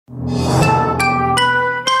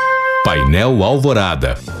Painel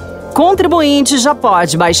Alvorada. Contribuinte já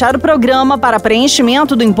pode baixar o programa para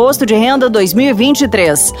preenchimento do Imposto de Renda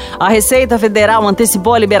 2023. A Receita Federal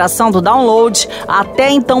antecipou a liberação do download, até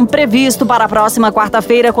então previsto para a próxima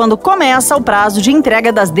quarta-feira, quando começa o prazo de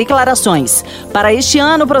entrega das declarações. Para este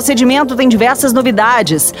ano, o procedimento tem diversas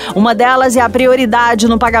novidades. Uma delas é a prioridade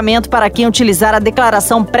no pagamento para quem utilizar a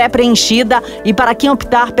declaração pré-preenchida e para quem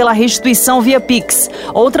optar pela restituição via Pix.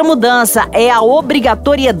 Outra mudança é a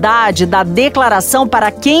obrigatoriedade da declaração para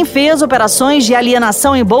quem fez operações de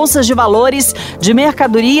alienação em bolsas de valores de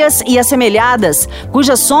mercadorias e assemelhadas,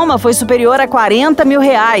 cuja soma foi superior a R$40 mil.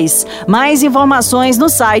 Mais informações no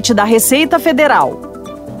site da Receita Federal.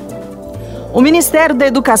 O Ministério da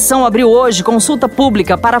Educação abriu hoje consulta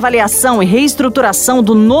pública para avaliação e reestruturação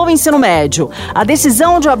do novo ensino médio. A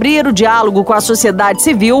decisão de abrir o diálogo com a sociedade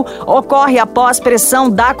civil ocorre após pressão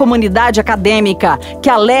da comunidade acadêmica, que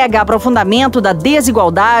alega aprofundamento da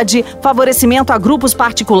desigualdade, favorecimento a grupos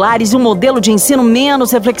particulares e um modelo de ensino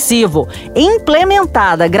menos reflexivo.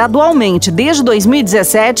 Implementada gradualmente desde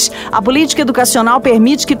 2017, a política educacional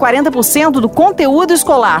permite que 40% do conteúdo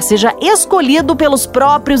escolar seja escolhido pelos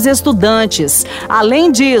próprios estudantes.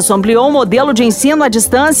 Além disso, ampliou o modelo de ensino à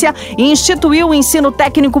distância e instituiu o ensino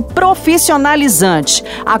técnico profissionalizante.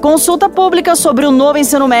 A consulta pública sobre o novo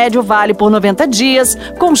ensino médio vale por 90 dias,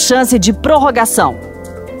 com chance de prorrogação.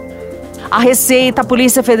 A Receita, a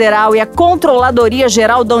Polícia Federal e a Controladoria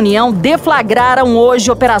Geral da União deflagraram hoje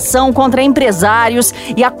operação contra empresários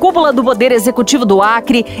e a cúpula do Poder Executivo do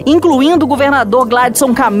Acre, incluindo o governador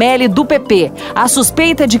Gladson Camelli, do PP. A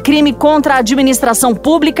suspeita de crime contra a administração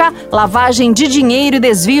pública, lavagem de dinheiro e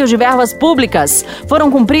desvio de verbas públicas. Foram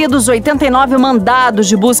cumpridos 89 mandados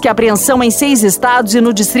de busca e apreensão em 6 estados e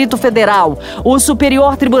no Distrito Federal. O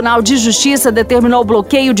Superior Tribunal de Justiça determinou o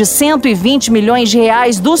bloqueio de R$120 milhões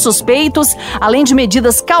dos suspeitos, além de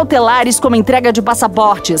medidas cautelares como entrega de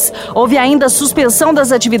passaportes. Houve ainda suspensão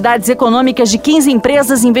das atividades econômicas de 15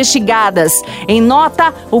 empresas investigadas. Em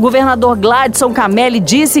nota, o governador Gladson Camelli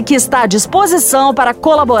disse que está à disposição para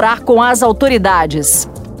colaborar com as autoridades.